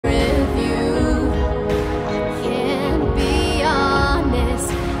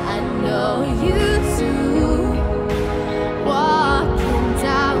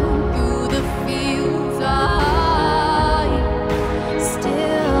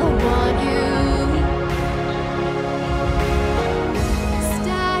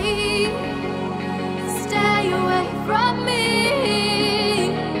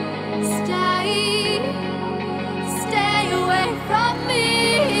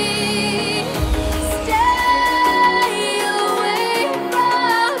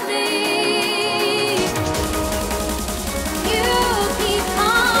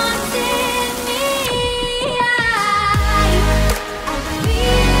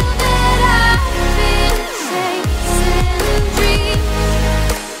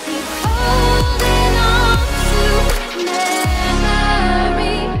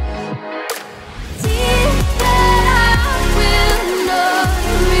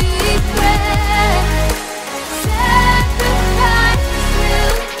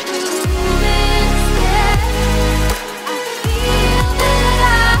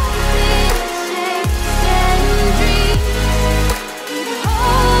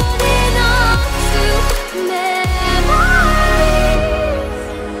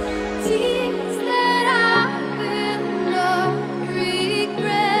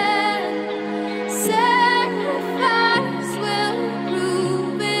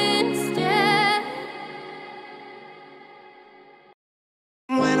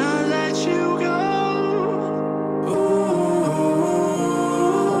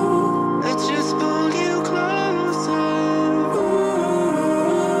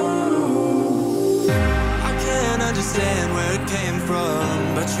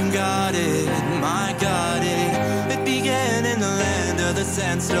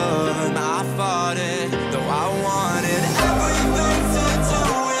it's done. I fought it, though I wanted everything to do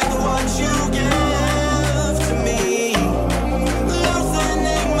with what you give to me.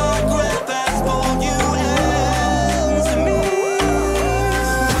 Loosening my grip has pulled you into me.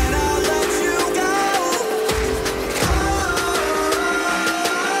 When I let you go,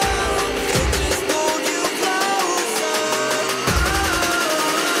 it just pulled you closer.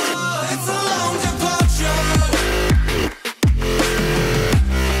 It's a long departure.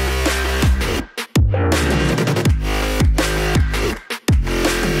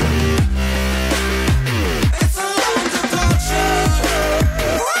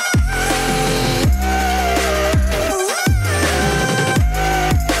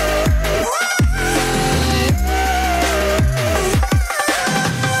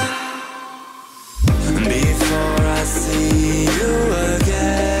 Before I see you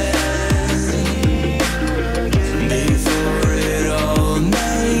again, before it all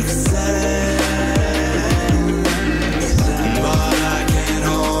makes sense, but I can't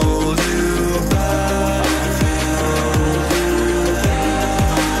hold you back.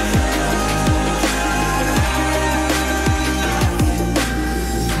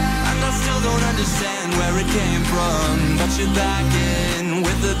 And I still don't understand where it came from, but you're back in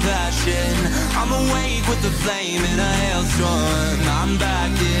with the passion. I'm awake with the flame in a hailstorm. I'm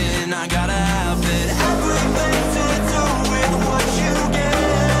back in, I gotta have it. Everything to do with what you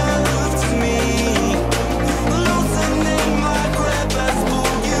give to me. Loosening my grip has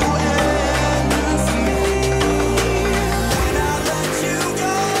pulled you into me. When I let you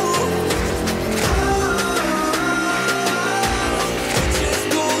go, it just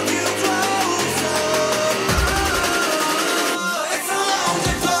pulled you closer. It's a long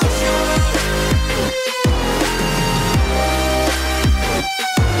departure.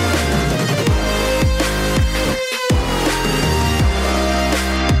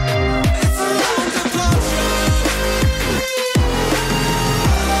 It's a long departure.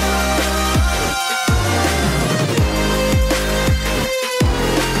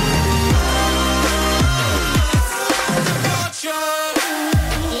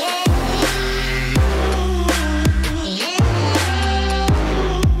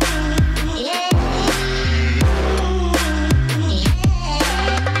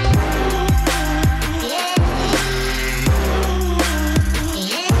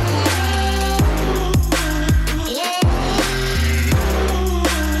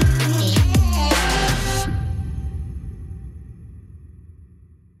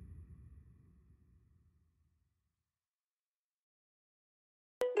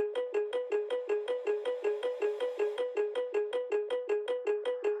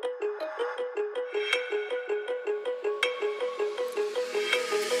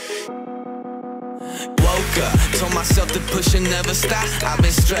 Woke up, told myself to push and never stop. I've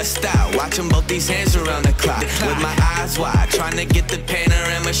been stressed out, watching both these hands around the clock. With my eyes wide, trying to get the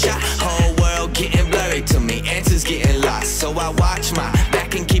panorama shot. Whole world getting blurry to me, answers getting lost. So I watch my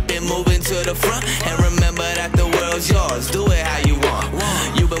back and keep it moving to the front. And remember that the world's yours, do it how you want.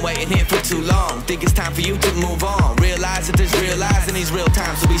 You've been waiting here for too long, think it's time for you to move on. Realize that there's real lies in these real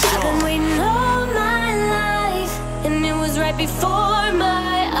times to be I've been strong. waiting all my life, and it was right before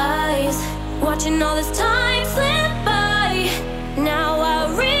my eyes. Watching all this time slip by, now I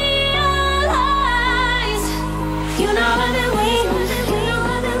realize. You know I've been waiting, you know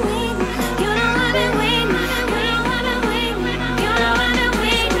I've been waiting, you know I've been waiting, you know I've been waiting, you know I've been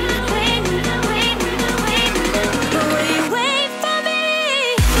waiting, waiting, waiting, waiting. But will you wait for me?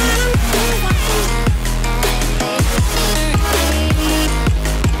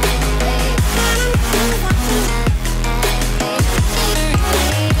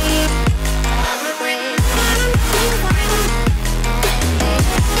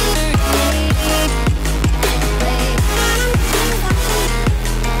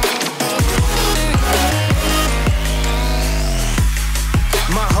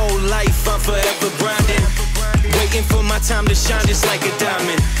 forever grinding, waiting for my time to shine just like a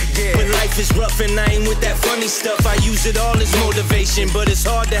diamond. When life is rough and I ain't with that funny stuff, I use it all as motivation, but it's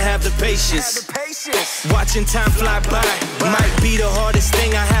hard to have the patience. Watching time fly by might be the hardest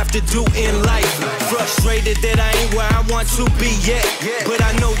thing I have to do in life. Frustrated that I ain't where I want to be yet, but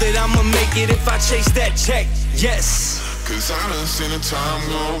I know that I'ma make it if I chase that check. Yes. Cause I done seen the time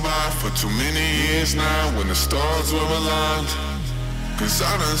go by for too many years now when the stars were aligned. Cause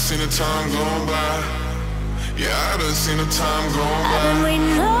I done seen the time go by. Yeah, I done seen the time go by. I've been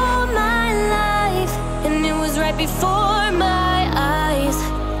waiting all my life, and it was right before my eyes.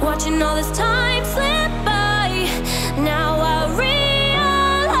 Watching all this time slip by, now I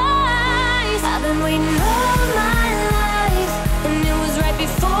realize. I've been waiting all my life, and it was right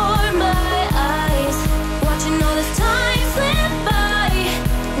before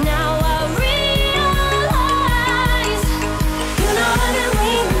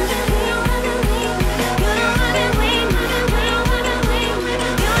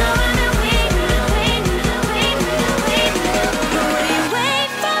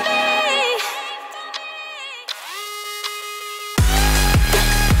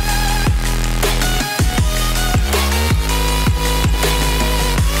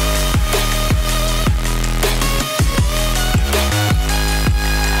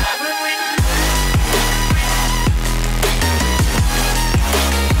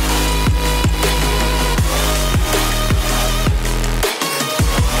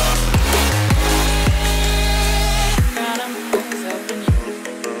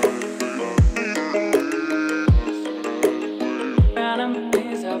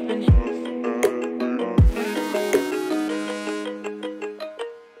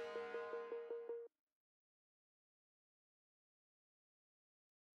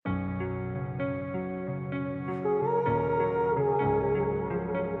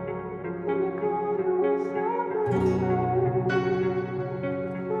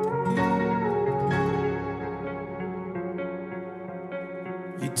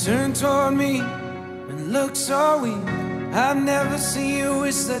You turned toward me and looked so weak. I've never seen you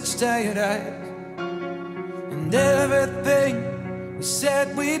with such tired eyes. And everything we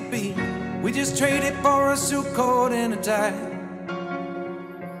said we'd be, we just traded for a suit coat and a tie.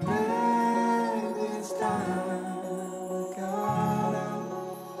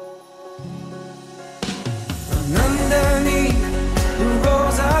 And underneath the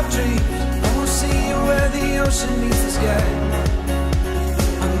rows of trees, I will see you where the ocean meets the sky.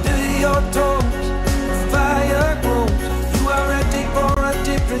 Under your toes, the fire grows. You are ready for a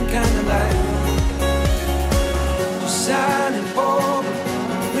different kind of life. You're shining forward,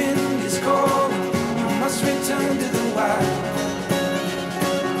 the wind is cold. You must return to the wild.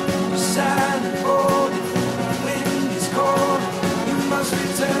 You're shining forward, the wind is cold. You must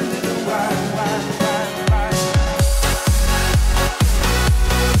return to the wild, wild, wild, wild.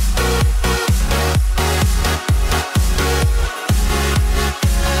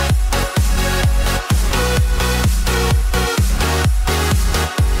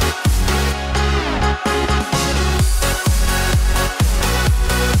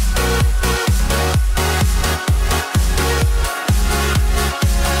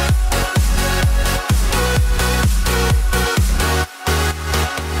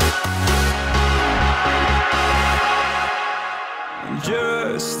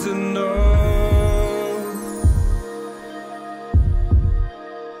 Just enough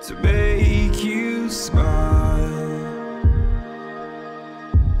to make you smile,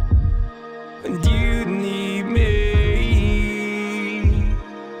 and you need me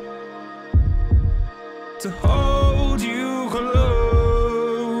to hold you close,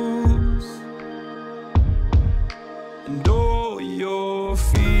 and all your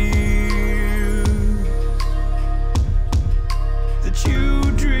fears that you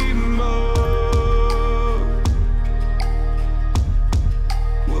dream of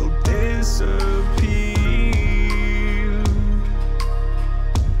will disappear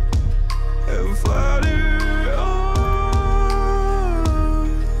and flutter on.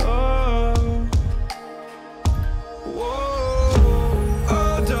 Whoa,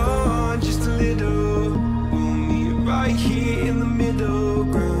 hold on just a little. We'll meet right here in the middle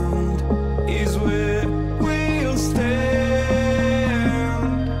ground is where we'll stand.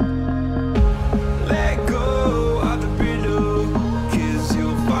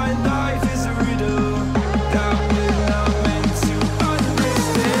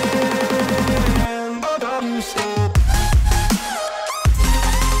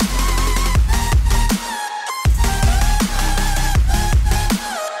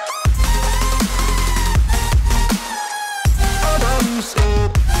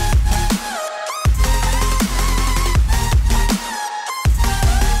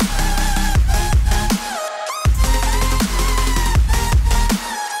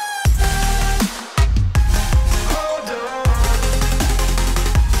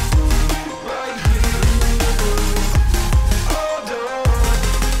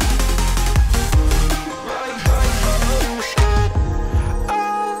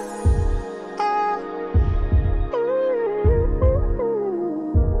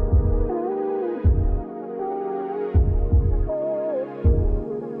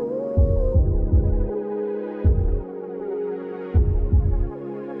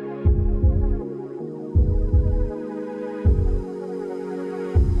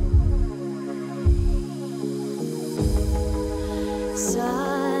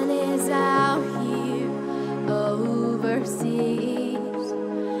 Sun is out here overseas.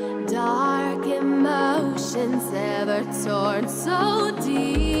 Dark emotions ever torn so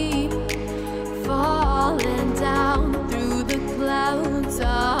deep, falling down through the clouds.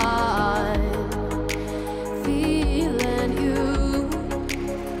 I'm feeling you.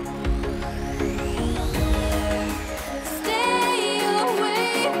 Stay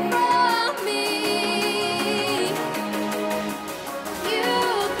away from me. You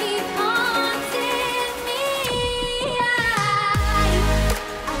keep haunting me. I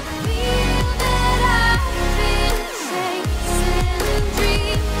feel that I've been chasing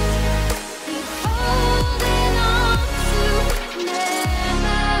dreams, keep holding on to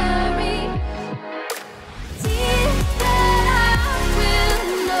memories.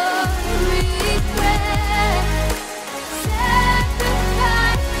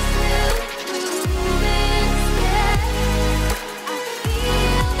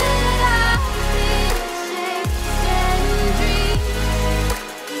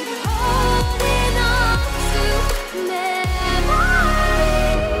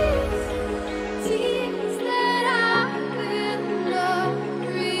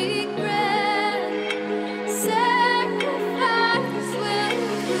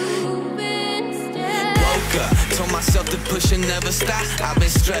 vodka. Told myself to push and never stop. I've been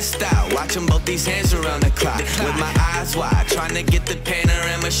stressed out, watching both these hands around the clock. With my eyes wide, trying to get the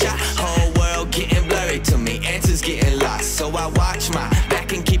panorama shot. Whole world getting blurry to me, answers getting lost. So I watch my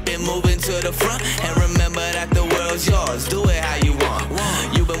back and keep it moving to the front. And remember that the world's yours, do it how you want.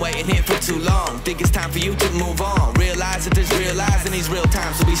 You've been waiting here for too long, think it's time for you to move on. Realize that there's real lies in these real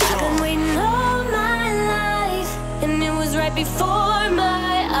times, so be strong. I've been waiting all my life, and it was right before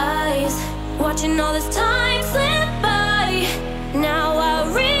my eyes. Watching all this time slip by, now I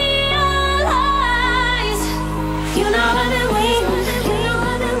realize. You know I've been waiting, you know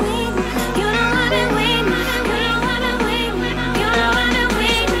I've been waiting, you know I've been waiting, you know I've been waiting, you know I've been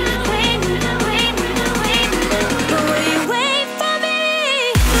waiting, waiting. But will you wait for me?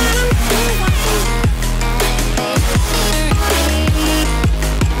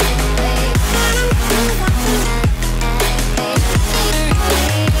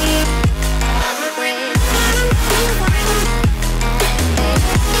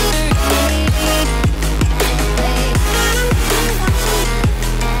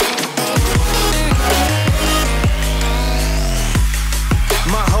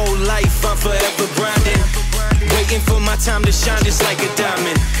 I'm forever grinding, waiting for my time to shine just like a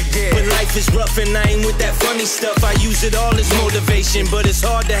diamond. When life is rough and I ain't with that funny stuff, I use it all as motivation, but it's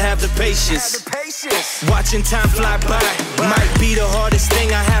hard to have the patience. Watching time fly by might be the hardest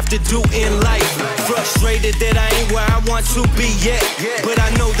thing I have to do in life. Frustrated that I ain't where I want to be yet, but I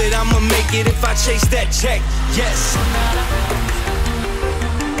know that I'ma make it if I chase that check. Yes.